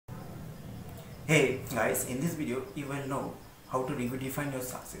Hey guys, in this video you will know how to redefine your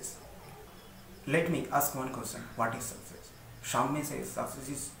success. Let me ask one question. What is success? Some may say success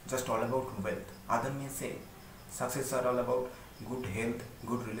is just all about wealth. Other may say success are all about good health,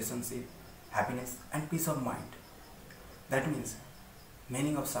 good relationship, happiness and peace of mind. That means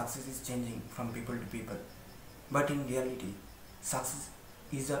meaning of success is changing from people to people. But in reality, success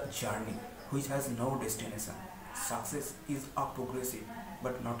is a journey which has no destination. Success is a progressive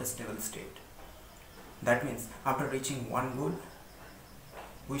but not a stable state. That means after reaching one goal,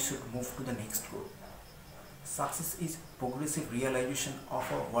 we should move to the next goal. Success is progressive realization of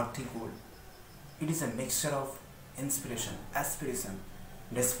a worthy goal. It is a mixture of inspiration, aspiration,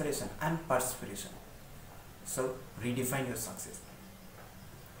 desperation and perspiration. So redefine your success.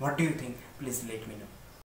 What do you think? Please let me know.